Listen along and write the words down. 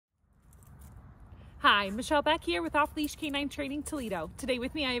Hi, Michelle back here with Off Leash K9 Training, Toledo. Today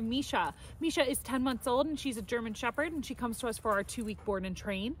with me I have Misha. Misha is 10 months old and she's a German Shepherd, and she comes to us for our 2-week board and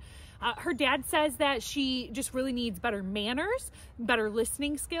train. Her dad says that she just really needs better manners, better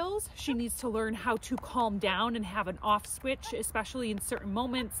listening skills. She needs to learn how to calm down and have an off switch, especially in certain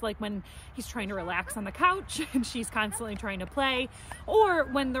moments, like when he's trying to relax on the couch and she's constantly trying to play, or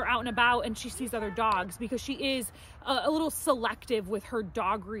when they're out and about and she sees other dogs, because she is a little selective with her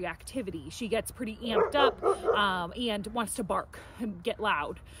dog reactivity. She gets pretty amped up and wants to bark and get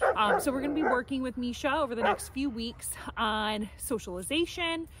loud. So we're going to be working with Misha over the next few weeks on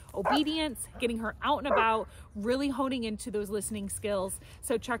socialization, obedience, getting her out and about, really honing into those listening skills.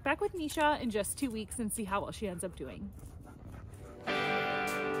 So check back with Misha in just 2 weeks and see how well she ends up doing.